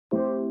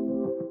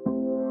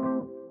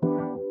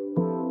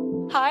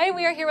Hi,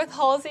 we are here with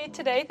Halsey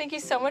today. Thank you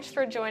so much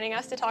for joining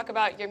us to talk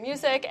about your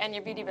music and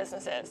your beauty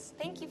businesses.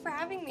 Thank you for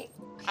having me.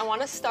 I want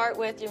to start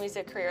with your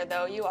music career,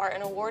 though. You are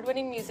an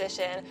award-winning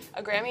musician,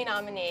 a Grammy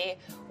nominee.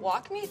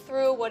 Walk me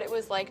through what it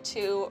was like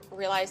to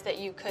realize that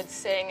you could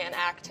sing and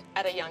act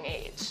at a young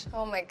age.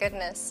 Oh my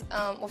goodness.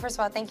 Well, first of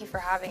all, thank you for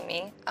having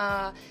me.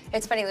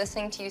 It's funny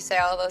listening to you say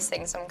all those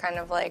things. I'm kind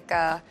of like,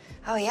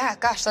 oh yeah,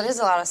 gosh, that is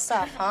a lot of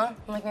stuff, huh?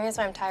 I'm like, maybe that's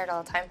why I'm tired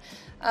all the time.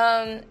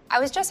 I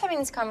was just having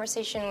this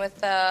conversation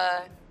with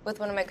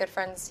one of my good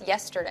friends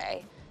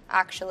yesterday,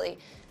 actually.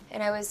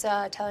 And I was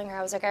telling her,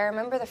 I was like, I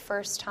remember the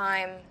first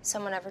time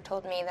someone ever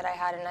told me that I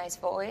had a nice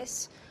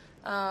voice.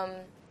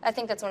 I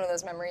think that's one of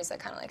those memories that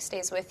kind of like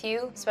stays with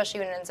you,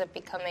 especially when it ends up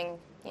becoming,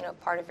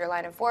 part of your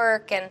line of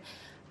work. And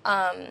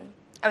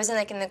I was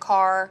in the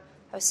car,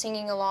 I was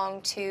singing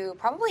along to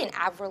probably an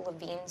Avril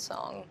Lavigne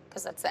song,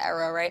 because that's the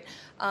era, right,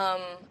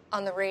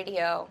 on the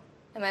radio.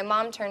 And my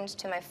mom turned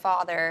to my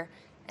father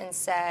and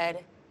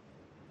said,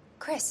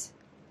 Chris,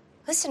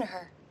 listen to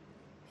her.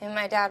 And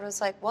my dad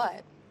was like,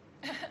 what?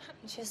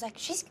 And she was like,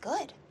 she's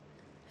good.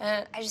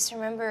 And I just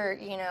remember,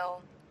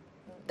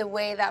 the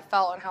way that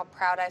felt and how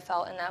proud I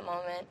felt in that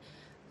moment,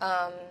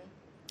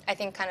 I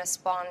think kind of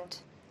spawned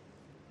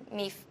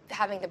me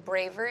having the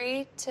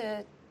bravery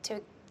to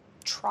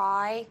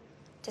try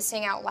to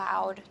sing out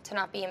loud, to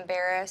not be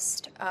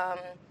embarrassed.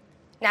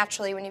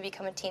 Naturally, when you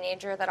become a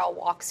teenager, that all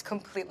walks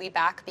completely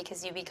back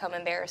because you become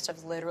embarrassed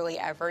of literally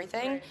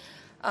everything.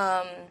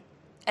 Right.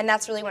 And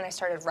that's really when I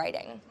started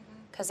writing,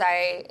 because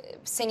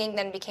singing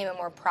then became a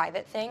more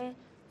private thing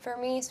for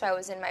me. So I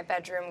was in my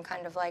bedroom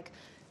kind of like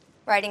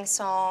writing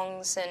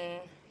songs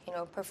and,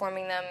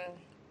 performing them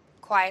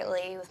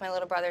quietly with my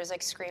little brothers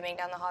like screaming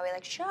down the hallway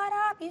like, shut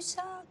up, you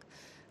suck.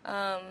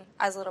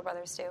 As little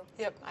brothers do.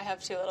 Yep, I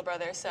have two little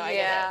brothers, so I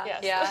get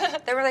it. Yes. Yeah.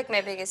 They were like my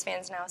biggest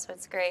fans now, so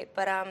it's great.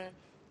 But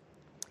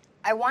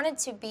I wanted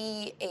to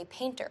be a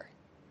painter.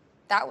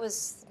 That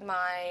was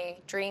my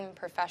dream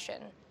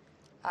profession.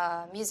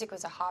 Music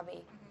was a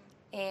hobby.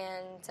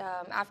 And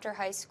after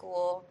high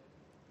school,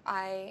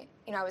 I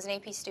was an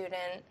AP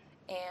student,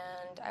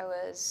 and I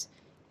was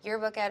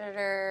yearbook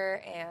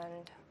editor,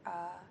 and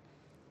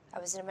I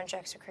was in a bunch of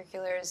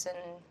extracurriculars, and,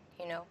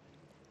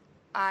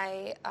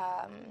 I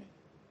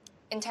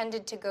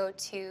intended to go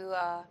to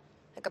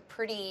a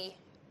pretty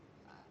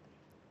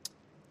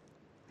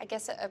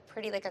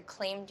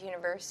acclaimed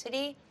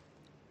university,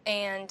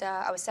 and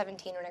I was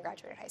 17 when I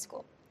graduated high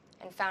school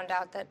and found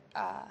out that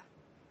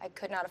I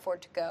could not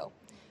afford to go,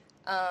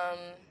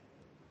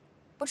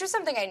 which was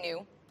something I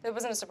knew. It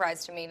wasn't a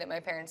surprise to me that my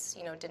parents,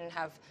 didn't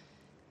have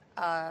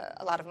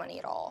a lot of money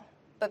at all.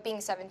 But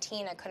being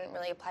 17, I couldn't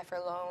really apply for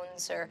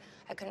loans, or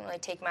I couldn't really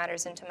take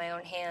matters into my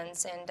own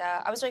hands, and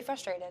I was really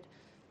frustrated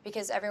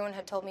because everyone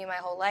had told me my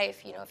whole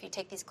life, if you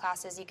take these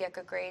classes, you get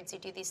good grades, you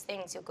do these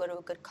things, you'll go to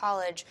a good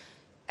college,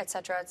 et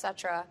cetera, et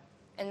cetera.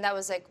 And that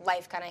was like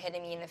life kind of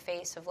hitting me in the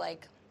face of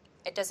like,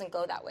 it doesn't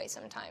go that way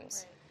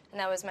sometimes. Right. And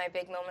that was my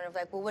big moment of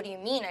like, well, what do you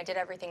mean I did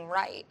everything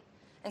right?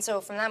 And so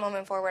from that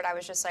moment forward, I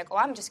was just like,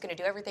 I'm just going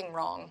to do everything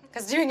wrong,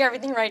 because doing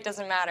everything right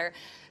doesn't matter.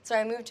 So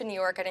I moved to New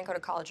York. I didn't go to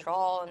college at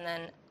all. And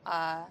then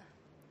I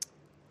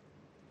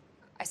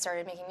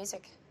started making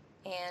music.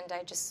 And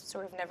I just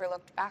sort of never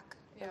looked back.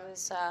 Yeah. It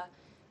was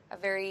a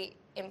very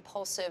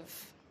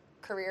impulsive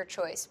career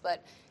choice,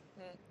 but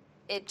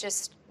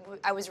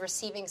I was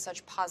receiving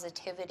such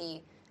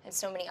positivity, and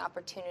so many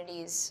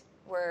opportunities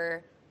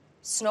were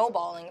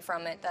snowballing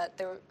from it that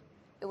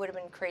it would have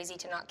been crazy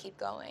to not keep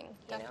going.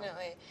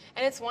 Definitely.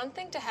 And it's one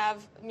thing to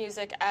have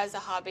music as a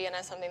hobby and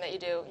as something that you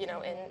do,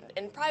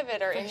 in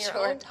private or in your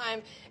own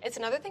time. It's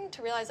another thing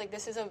to realize, like,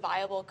 this is a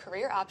viable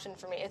career option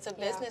for me. It's a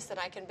business that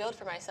I can build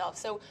for myself.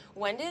 So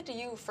when did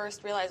you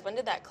first realize, when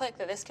did that click,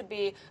 that this could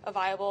be a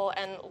viable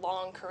and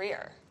long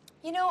career?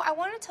 I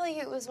want to tell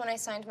you it was when I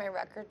signed my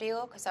record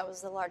deal, because that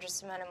was the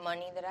largest amount of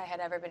money that I had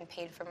ever been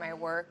paid for my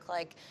work,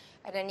 like,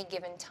 at any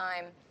given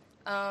time.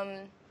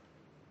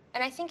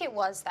 And I think it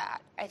was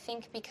that. I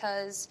think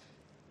because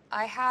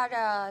I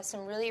had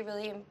some really,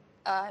 really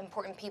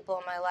important people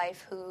in my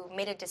life who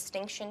made a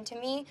distinction to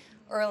me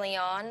early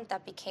on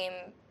that became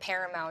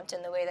paramount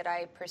in the way that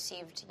I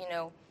perceived,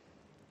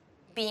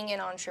 being an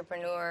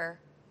entrepreneur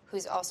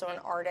who's also an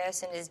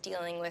artist and is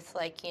dealing with,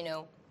 like,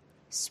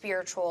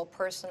 spiritual,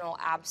 personal,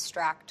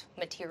 abstract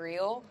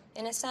material,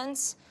 in a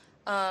sense.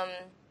 And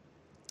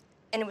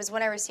it was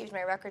when I received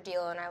my record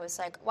deal, and I was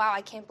like, wow,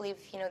 I can't believe,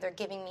 they're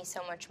giving me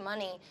so much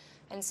money.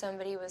 And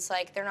somebody was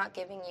like, they're not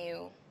giving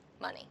you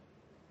money.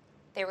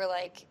 They were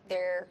like,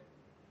 they're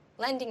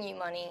lending you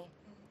money,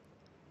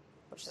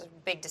 which is a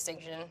big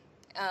distinction,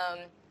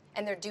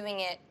 and they're doing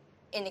it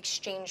in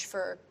exchange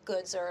for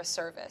goods or a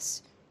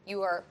service.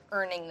 You are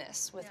earning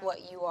this with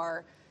what you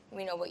are,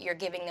 what you're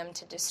giving them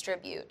to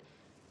distribute.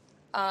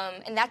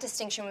 And that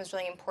distinction was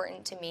really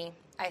important to me,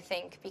 I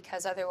think,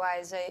 because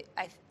otherwise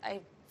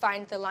I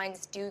find the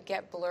lines do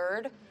get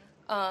blurred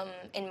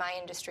in my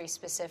industry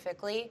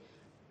specifically.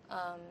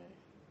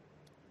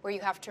 Where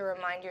you have to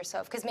remind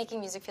yourself, because making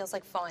music feels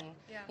like fun.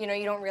 Yeah.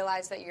 You don't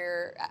realize that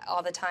you're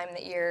all the time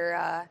that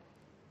you're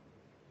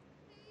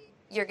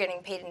you're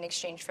getting paid in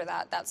exchange for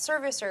that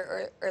service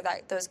or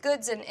those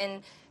goods,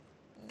 and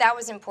that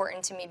was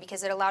important to me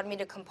because it allowed me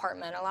to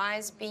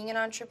compartmentalize being an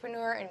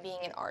entrepreneur and being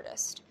an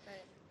artist. Right.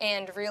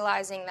 And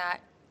realizing that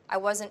I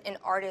wasn't an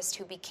artist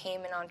who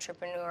became an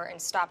entrepreneur and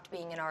stopped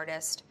being an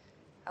artist.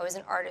 I was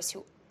an artist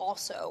who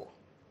also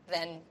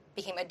then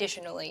became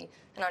additionally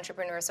an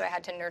entrepreneur, so I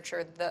had to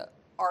nurture the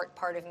art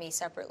part of me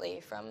separately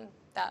from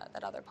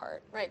that other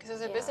part. Right, because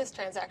those are business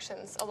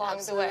transactions along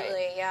Absolutely, the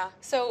way. yeah.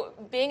 So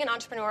being an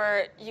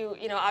entrepreneur, you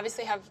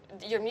obviously have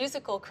your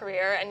musical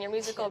career and your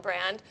musical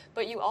brand,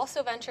 but you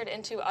also ventured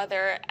into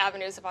other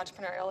avenues of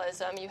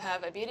entrepreneurialism. You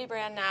have a beauty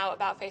brand now,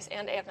 About Face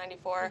and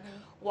AF94.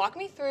 Walk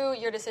me through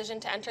your decision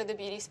to enter the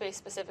beauty space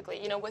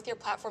specifically. With your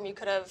platform, you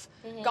could have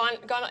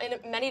gone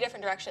in many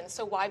different directions.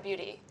 So why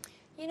beauty?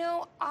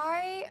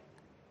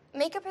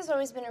 Makeup has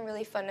always been a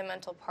really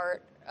fundamental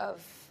part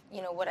of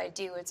what I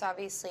do. It's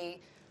obviously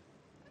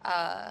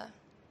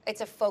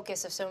it's a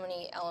focus of so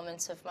many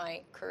elements of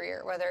my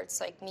career, whether it's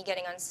like me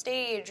getting on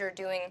stage or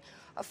doing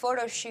a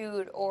photo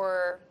shoot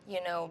or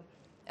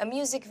a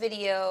music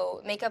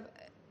video. Makeup,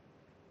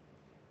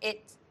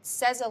 it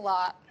says a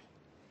lot.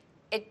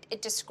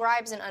 It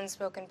describes an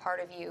unspoken part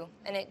of you,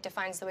 and it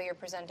defines the way you're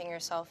presenting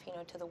yourself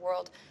to the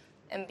world.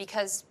 And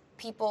because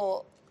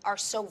people are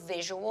so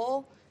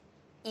visual,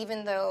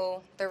 even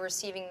though they're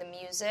receiving the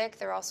music,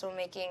 they're also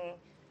making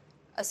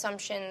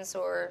assumptions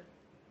or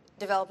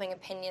developing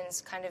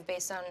opinions kind of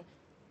based on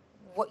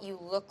what you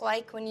look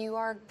like when you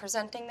are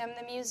presenting them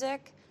the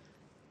music.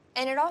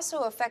 And it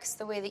also affects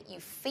the way that you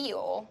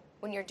feel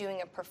when you're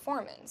doing a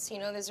performance.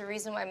 There's a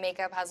reason why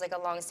makeup has like a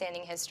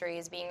long-standing history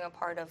as being a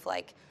part of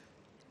like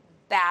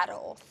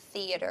battle,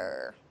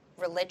 theater,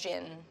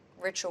 religion,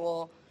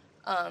 ritual,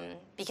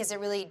 because it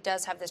really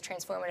does have this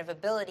transformative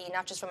ability,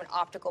 not just from an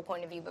optical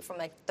point of view, but from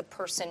like the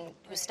person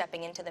who's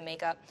stepping into the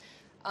makeup.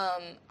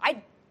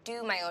 I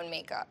do my own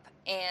makeup,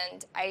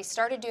 and I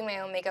started doing my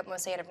own makeup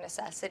mostly out of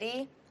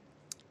necessity.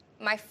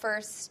 My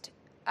first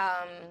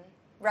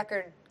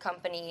record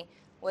company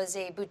was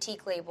a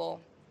boutique label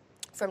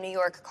from New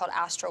York called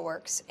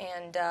Astroworks,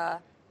 and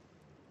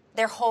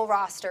their whole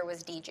roster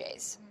was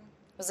DJs.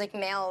 It was like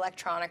male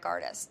electronic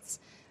artists.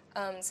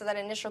 So that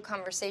initial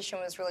conversation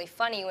was really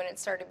funny when it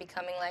started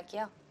becoming like,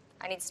 yeah,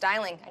 I need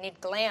styling, I need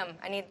glam,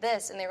 I need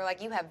this, and they were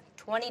like, you have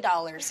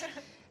 $20.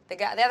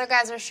 The other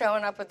guys are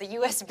showing up with the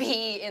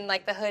USB in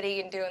like the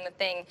hoodie and doing the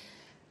thing.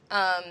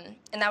 And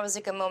that was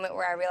like a moment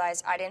where I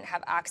realized I didn't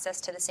have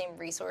access to the same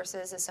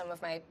resources as some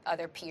of my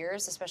other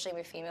peers, especially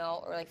my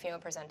female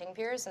presenting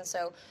peers. And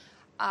so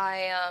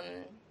I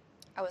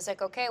was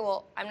like, okay,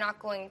 well, I'm not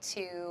going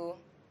to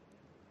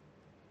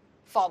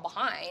fall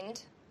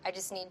behind. I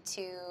just need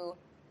to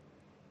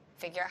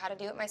figure out how to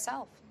do it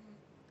myself.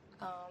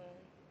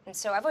 And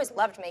so I've always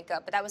loved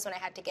makeup, but that was when I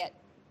had to get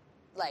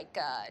like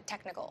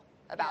technical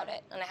about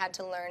it, and I had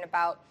to learn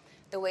about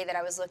the way that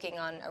I was looking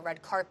on a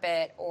red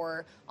carpet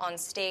or on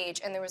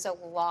stage, and there was a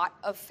lot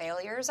of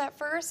failures at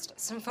first.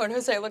 Some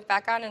photos I look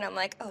back on and I'm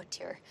like, oh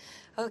dear,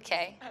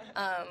 okay.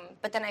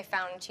 But then I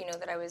found,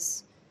 that I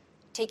was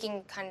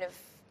taking kind of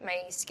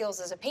my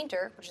skills as a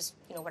painter, which is,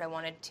 what I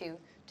wanted to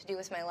do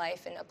with my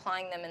life, and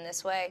applying them in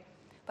this way.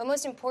 But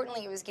most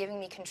importantly, it was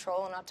giving me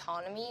control and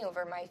autonomy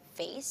over my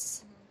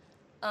face.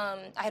 I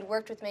had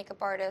worked with makeup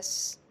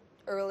artists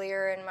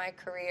earlier in my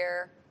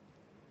career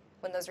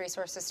when those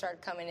resources started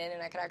coming in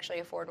and I could actually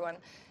afford one.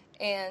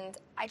 And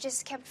I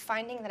just kept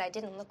finding that I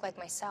didn't look like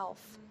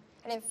myself.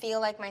 I didn't feel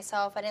like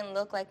myself. I didn't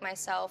look like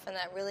myself. And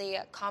that really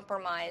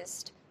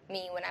compromised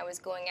me when I was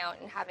going out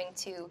and having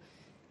to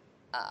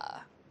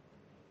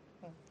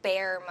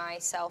bear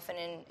myself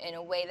in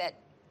a way that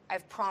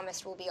I've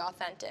promised will be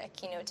authentic,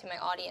 to my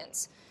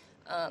audience.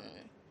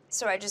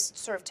 So I just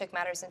sort of took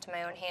matters into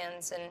my own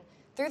hands. And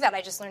through that,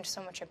 I just learned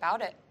so much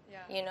about it.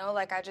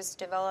 Yeah. I just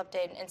developed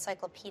an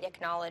encyclopedic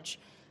knowledge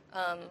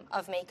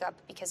of makeup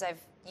because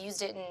I've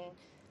used it and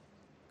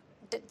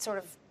sort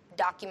of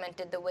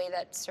documented the way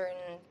that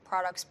certain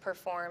products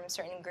perform,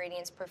 certain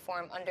ingredients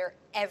perform under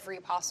every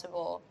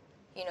possible,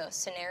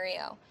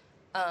 scenario.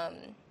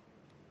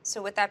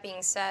 So with that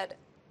being said,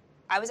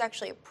 I was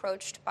actually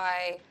approached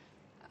by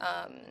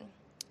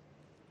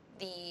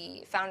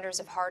the founders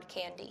of Hard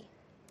Candy,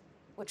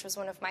 which was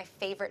one of my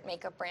favorite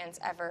makeup brands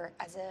ever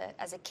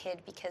as a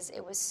kid because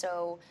it was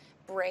so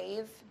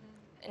brave,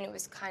 and it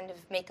was kind of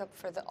makeup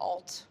for the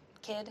alt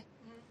kid,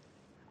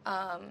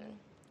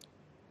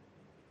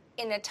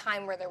 in a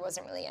time where there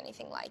wasn't really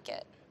anything like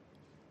it.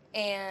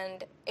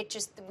 And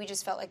we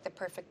just felt like the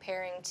perfect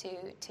pairing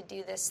to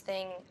do this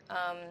thing.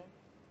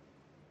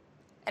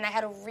 And I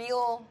had a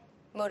real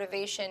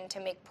motivation to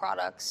make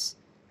products,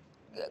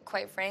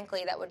 quite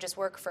frankly, that would just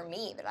work for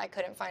me, that I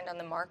couldn't find on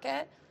the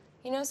market.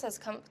 So that's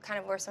kind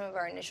of where some of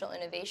our initial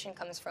innovation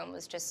comes from,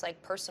 was just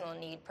like personal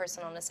need,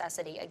 personal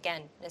necessity,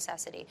 again,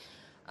 necessity.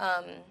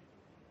 And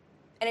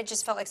it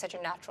just felt like such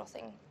a natural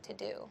thing to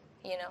do,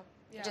 Yeah.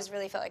 It just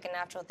really felt like a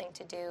natural thing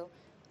to do.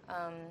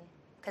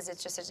 because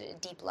it's just a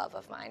deep love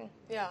of mine.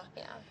 Yeah.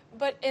 Yeah.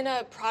 But in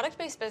a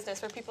product-based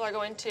business where people are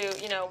going to,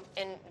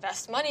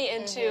 invest money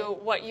into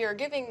what you're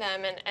giving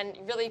them and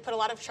really put a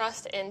lot of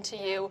trust into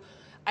you,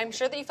 I'm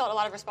sure that you felt a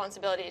lot of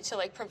responsibility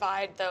to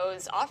provide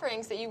those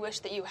offerings that you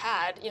wish that you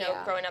had,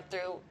 growing up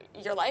through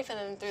your life and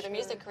then through the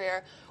music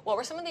career. What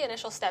were some of the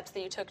initial steps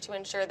that you took to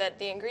ensure that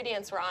the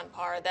ingredients were on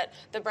par, that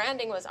the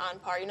branding was on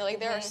par?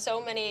 There are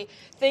so many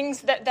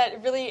things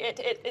that really,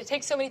 it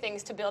takes so many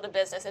things to build a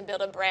business and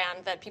build a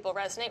brand that people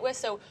resonate with.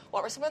 So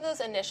what were some of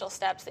those initial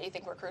steps that you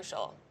think were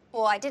crucial?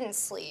 Well, I didn't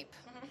sleep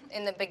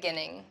in the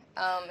beginning,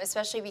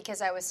 especially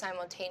because I was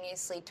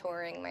simultaneously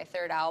touring my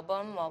third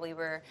album while we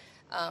were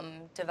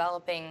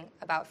developing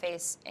About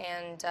Face.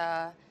 And,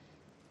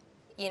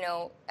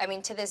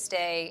 to this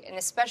day, and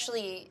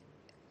especially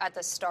at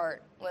the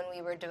start when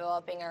we were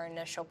developing our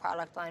initial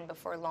product line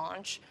before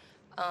launch,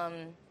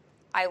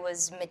 I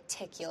was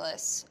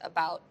meticulous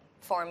about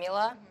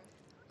formula.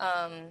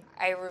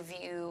 I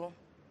review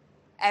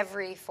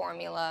every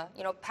formula,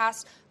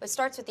 it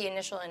starts with the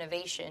initial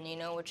innovation,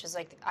 which is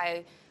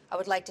I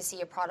would like to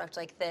see a product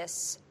like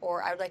this,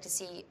 or I would like to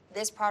see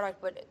this product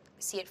but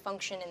see it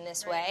function in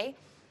this way.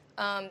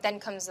 Then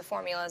comes the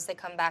formulas. They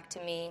come back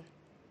to me.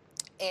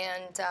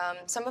 And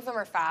some of them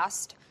are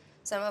fast.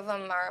 Some of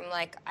them are, I'm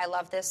like, I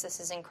love this. This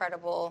is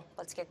incredible.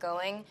 Let's get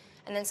going.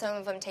 And then some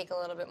of them take a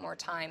little bit more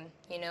time,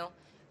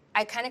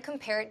 I kind of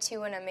compare it to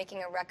when I'm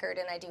making a record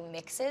and I do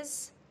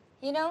mixes,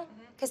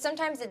 Because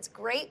sometimes it's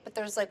great, but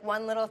there's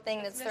one little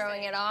thing that's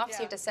throwing it off. Yeah. So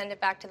you have to send it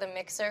back to the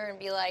mixer and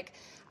be like,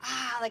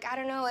 I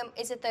don't know,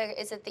 is it the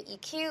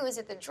EQ, is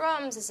it the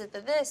drums, is it the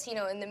this,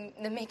 and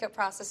the makeup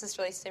process is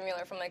really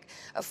similar from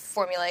a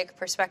formulaic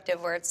perspective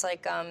where it's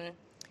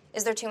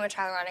is there too much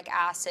hyaluronic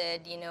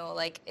acid,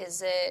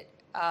 is it,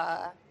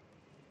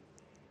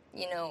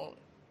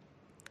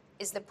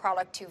 is the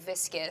product too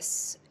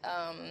viscous,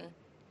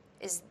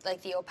 is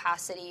the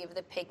opacity of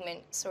the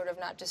pigment sort of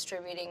not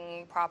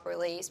distributing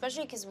properly,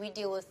 especially because we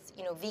deal with,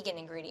 vegan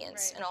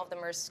ingredients, and all of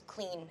them are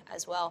clean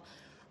as well.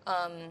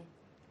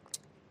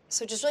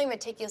 So just really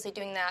meticulously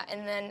doing that,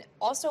 and then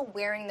also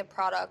wearing the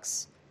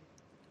products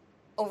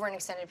over an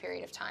extended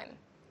period of time.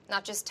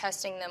 Not just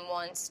testing them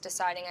once,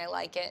 deciding I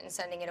like it and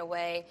sending it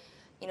away,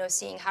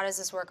 seeing how does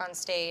this work on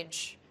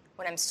stage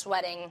when I'm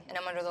sweating and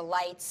I'm under the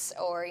lights,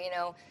 or,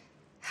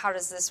 how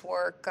does this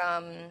work,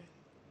 how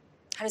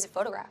does it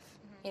photograph?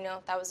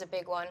 That was a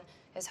big one,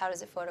 is how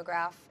does it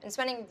photograph? And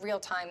spending real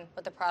time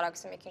with the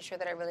products and making sure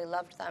that I really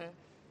loved them.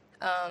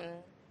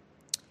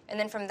 And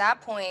then from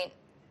that point,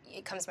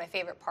 it comes my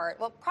favorite part.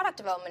 Well, product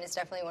development is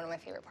definitely one of my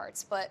favorite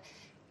parts, but,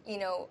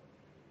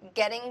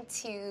 getting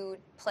to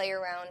play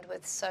around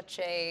with such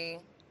a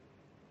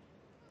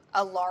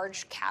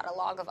large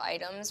catalog of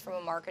items from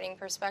a marketing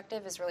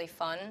perspective is really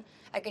fun.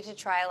 I get to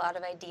try a lot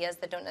of ideas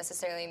that don't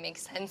necessarily make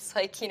sense,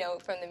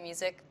 from the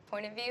music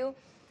point of view.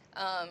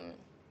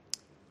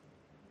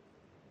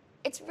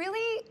 It's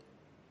really,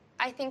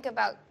 I think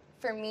about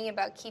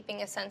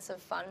keeping a sense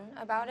of fun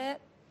about it.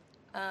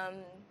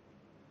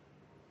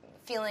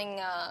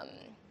 Feeling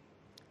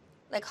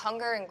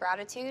hunger and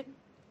gratitude,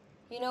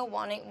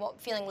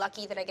 feeling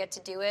lucky that I get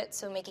to do it,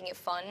 so making it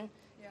fun,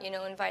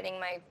 inviting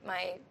my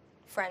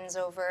friends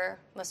over,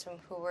 most of them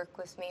who work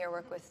with me or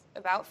work with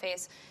About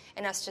Face,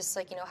 and us just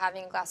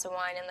having a glass of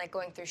wine and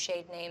going through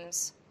shade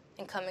names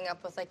and coming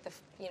up with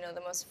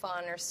the most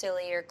fun or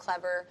silly or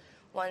clever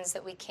ones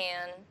that we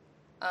can.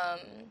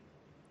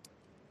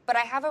 But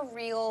I have a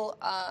real,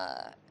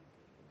 I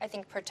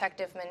think,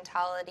 protective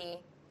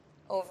mentality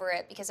over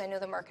it because I know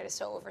the market is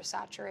so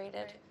oversaturated.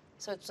 Right.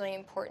 So it's really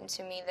important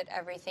to me that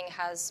everything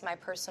has my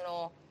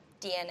personal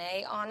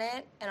DNA on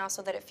it, and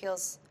also that it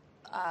feels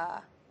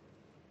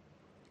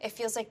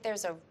like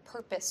there's a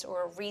purpose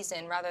or a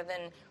reason, rather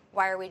than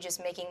why are we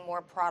just making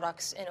more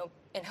products in a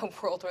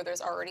world where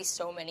there's already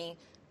so many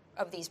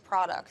of these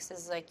products.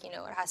 Is it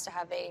has to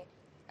have a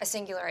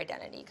singular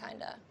identity,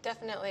 kind of.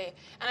 Definitely.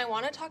 And I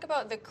want to talk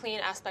about the clean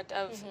aspect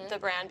of the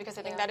brand, because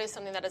I think that is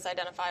something that is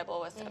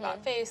identifiable with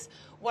About Face.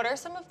 What are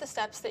some of the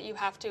steps that you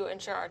have to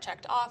ensure are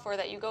checked off, or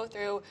that you go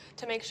through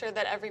to make sure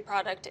that every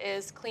product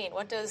is clean?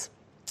 What does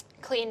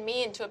clean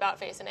mean to About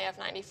Face and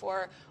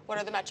AF94? What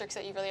are the metrics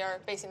that you really are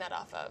basing that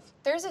off of?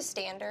 There's a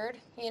standard,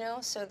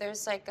 so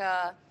there's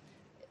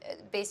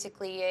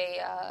basically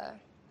a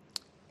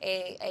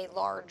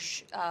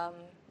large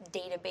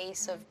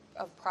database of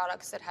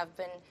products that have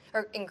been,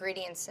 or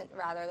ingredients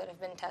rather, that have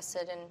been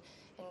tested and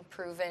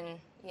proven,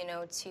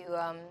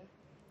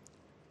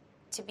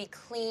 to be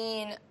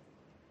clean.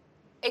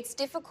 It's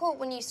difficult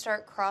when you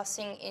start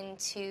crossing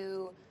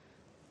into.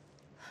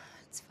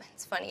 It's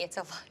funny. It's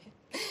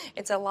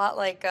a lot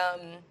like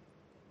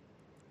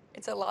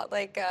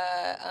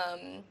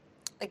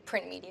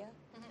print media.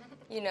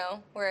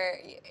 Where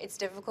it's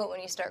difficult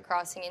when you start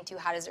crossing into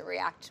how does it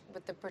react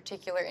with the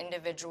particular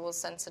individual's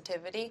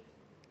sensitivity,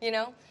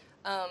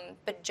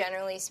 But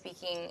generally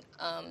speaking,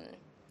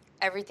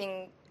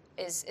 everything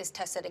is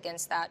tested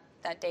against that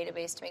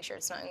database to make sure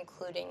it's not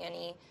including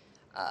any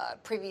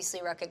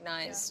previously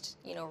recognized,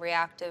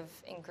 reactive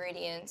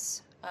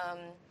ingredients.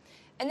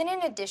 And then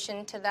in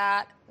addition to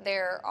that,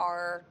 there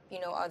are,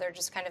 other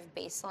just kind of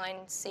baseline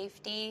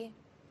safety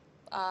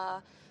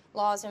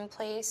laws in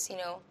place.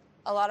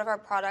 A lot of our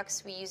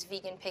products, we use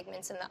vegan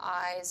pigments in the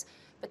eyes,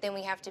 but then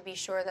we have to be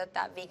sure that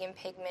that vegan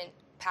pigment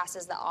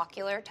passes the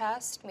ocular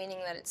test, meaning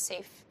that it's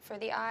safe for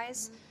the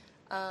eyes.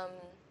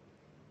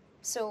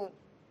 So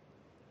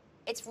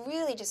it's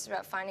really just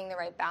about finding the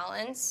right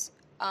balance.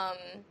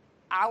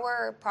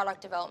 Our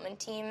product development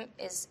team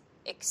is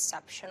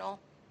exceptional.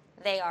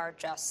 They are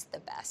just the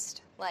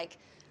best. Like,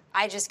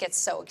 I just get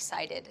so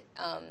excited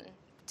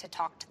to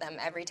talk to them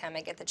every time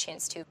I get the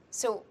chance to.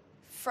 So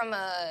from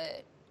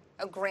a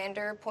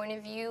grander point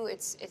of view,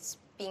 it's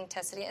being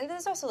tested. And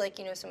there's also,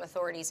 some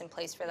authorities in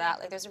place for that.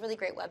 Like, there's a really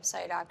great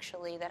website,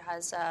 actually, that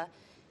has,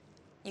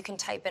 you can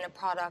type in a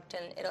product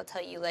and it'll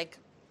tell you,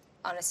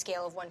 on a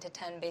scale of 1 to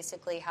 10,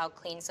 basically, how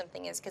clean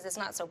something is, because it's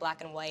not so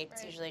black and white. Right.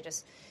 It's usually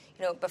just,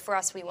 but for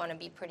us, we want to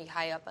be pretty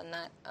high up on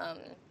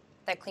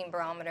that clean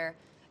barometer.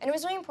 And it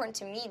was really important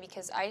to me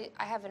because I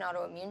have an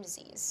autoimmune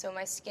disease, so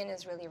my skin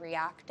is really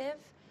reactive,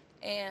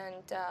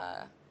 and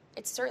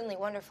it's certainly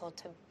wonderful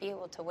to be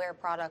able to wear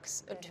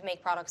products, to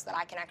make products that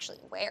I can actually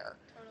wear.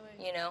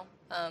 Totally.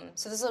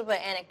 So there's a little bit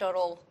of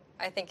anecdotal,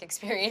 I think,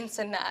 experience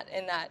in that,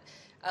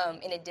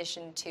 in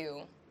addition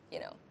to,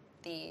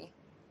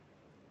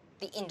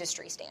 the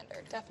industry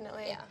standard.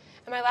 Definitely. Yeah.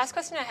 And my last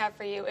question I have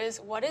for you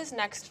is, what is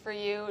next for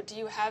you? Do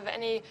you have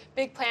any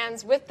big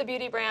plans with the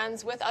beauty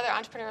brands, with other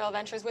entrepreneurial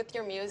ventures, with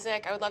your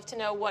music? I would love to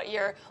know what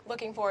you're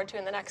looking forward to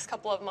in the next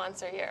couple of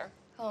months or year.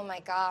 Oh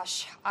my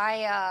gosh.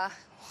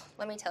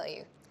 Let me tell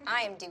you,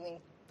 I am doing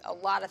a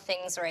lot of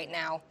things right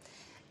now.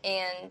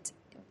 And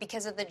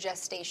because of the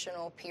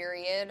gestational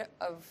period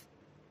of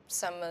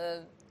some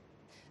of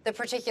the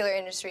particular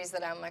industries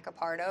that I'm a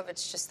part of,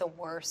 it's just the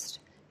worst.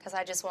 Because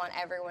I just want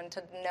everyone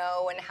to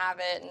know and have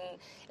it and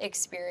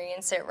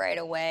experience it right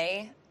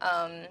away.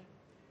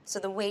 So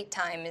the wait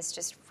time is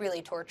just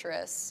really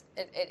torturous.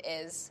 It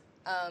is.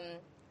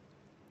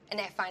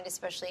 And I find,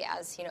 especially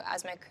as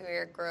my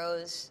career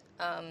grows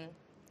and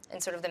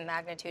sort of the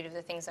magnitude of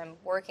the things I'm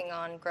working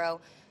on grow,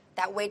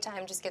 that wait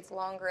time just gets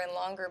longer and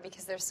longer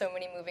because there's so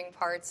many moving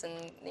parts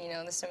and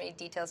there's so many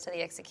details to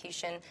the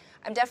execution.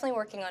 I'm definitely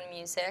working on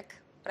music,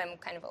 but I'm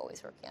kind of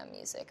always working on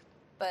music.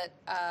 But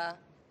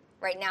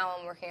right now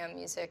I'm working on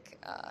music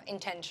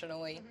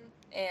intentionally.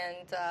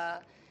 And,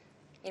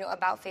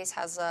 About Face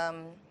has a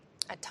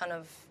ton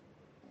of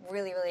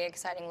really, really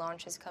exciting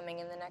launches coming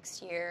in the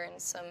next year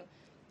and some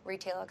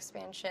retail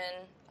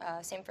expansion.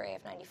 Same for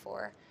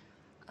AF94.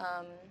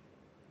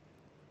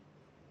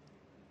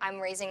 I'm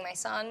raising my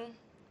son,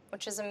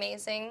 which is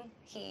amazing.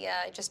 He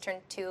just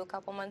turned 2 a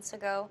couple months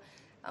ago,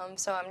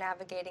 so I'm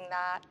navigating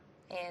that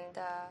and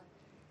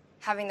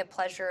having the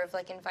pleasure of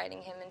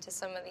inviting him into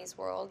some of these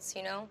worlds.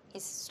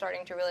 He's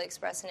starting to really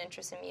express an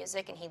interest in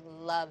music, and he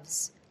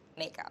loves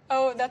makeup.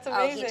 Oh, that's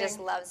amazing. Oh, he just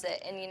loves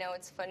it. And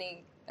it's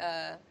funny,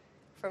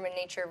 from a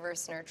nature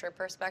versus nurture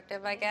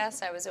perspective, I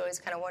guess. I was always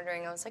kind of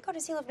wondering, I was like, oh,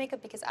 does he love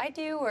makeup because I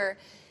do?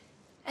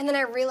 And then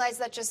I realized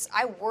that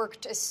I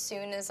worked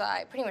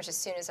pretty much as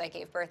soon as I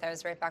gave birth, I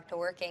was right back to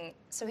working.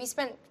 So he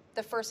spent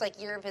the first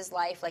year of his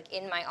life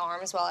in my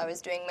arms while I was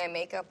doing my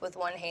makeup with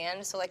one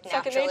hand. So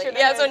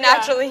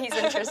naturally he's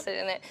interested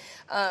in it.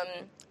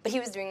 But he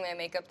was doing my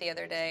makeup the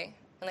other day,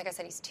 and like I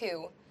said, he's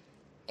 2,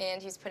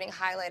 and he was putting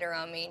highlighter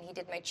on me, and he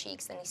did my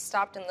cheeks, and he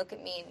stopped and looked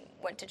at me and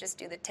went to just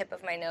do the tip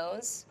of my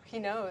nose. He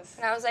knows.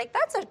 And I was like,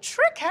 that's a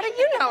trick. How did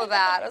you know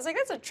that? I was like,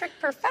 that's a trick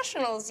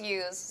professionals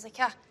use. I was like,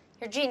 yeah,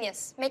 you're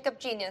genius, makeup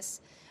genius.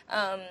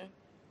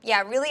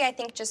 Really, I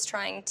think just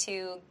trying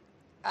to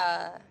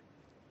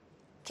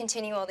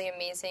continue all the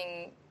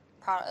amazing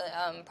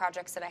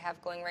projects that I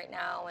have going right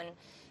now and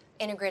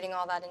integrating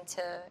all that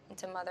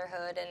into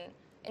motherhood and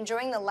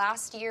enjoying the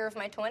last year of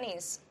my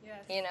 20s.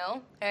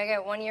 Yes. I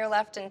got 1 year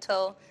left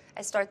until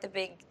I start the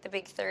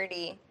big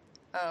 30.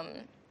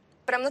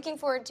 But I'm looking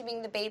forward to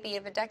being the baby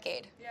of a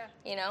decade. Yeah.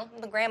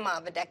 I'm the grandma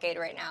of a decade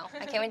right now.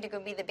 I can't wait to go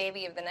be the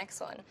baby of the next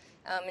one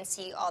and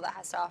see all that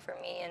has to offer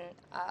me. And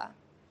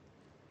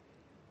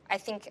I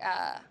think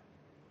I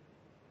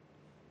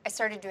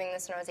started doing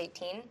this when I was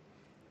 18.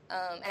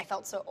 And I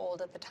felt so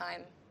old at the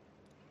time.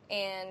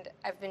 And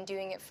I've been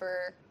doing it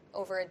for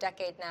over a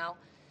decade now.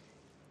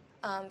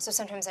 So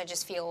sometimes I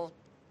just feel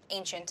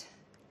ancient.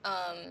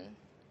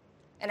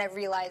 And I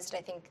realized,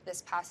 I think,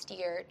 this past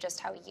year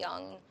just how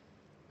young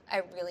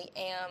I really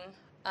am.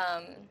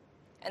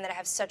 And that I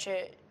have such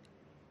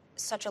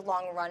a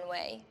long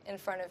runway in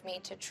front of me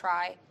to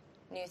try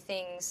new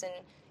things and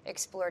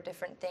explore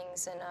different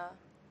things. And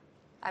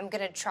I'm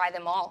going to try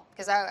them all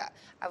because I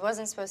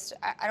wasn't supposed to.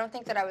 I don't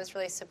think that I was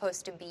really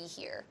supposed to be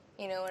here.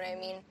 You know what I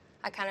mean?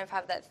 I kind of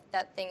have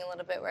that thing a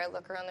little bit where I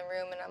look around the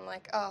room and I'm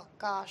like, oh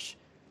gosh,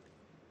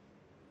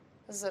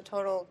 it's a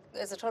total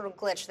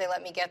glitch. They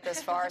let me get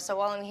this far. So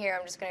while I'm here,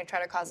 I'm just going to try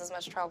to cause as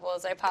much trouble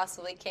as I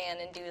possibly can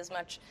and do as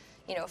much,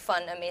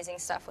 fun, amazing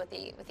stuff with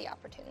the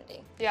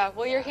opportunity. Yeah,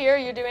 well, you're here,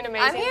 you're doing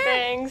amazing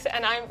things,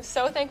 and I'm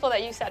so thankful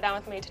that you sat down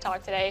with me to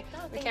talk today.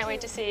 We can't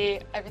wait to see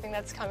everything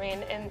that's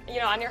coming and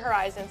on your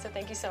horizon, so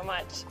thank you so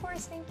much. Of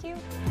course, thank you.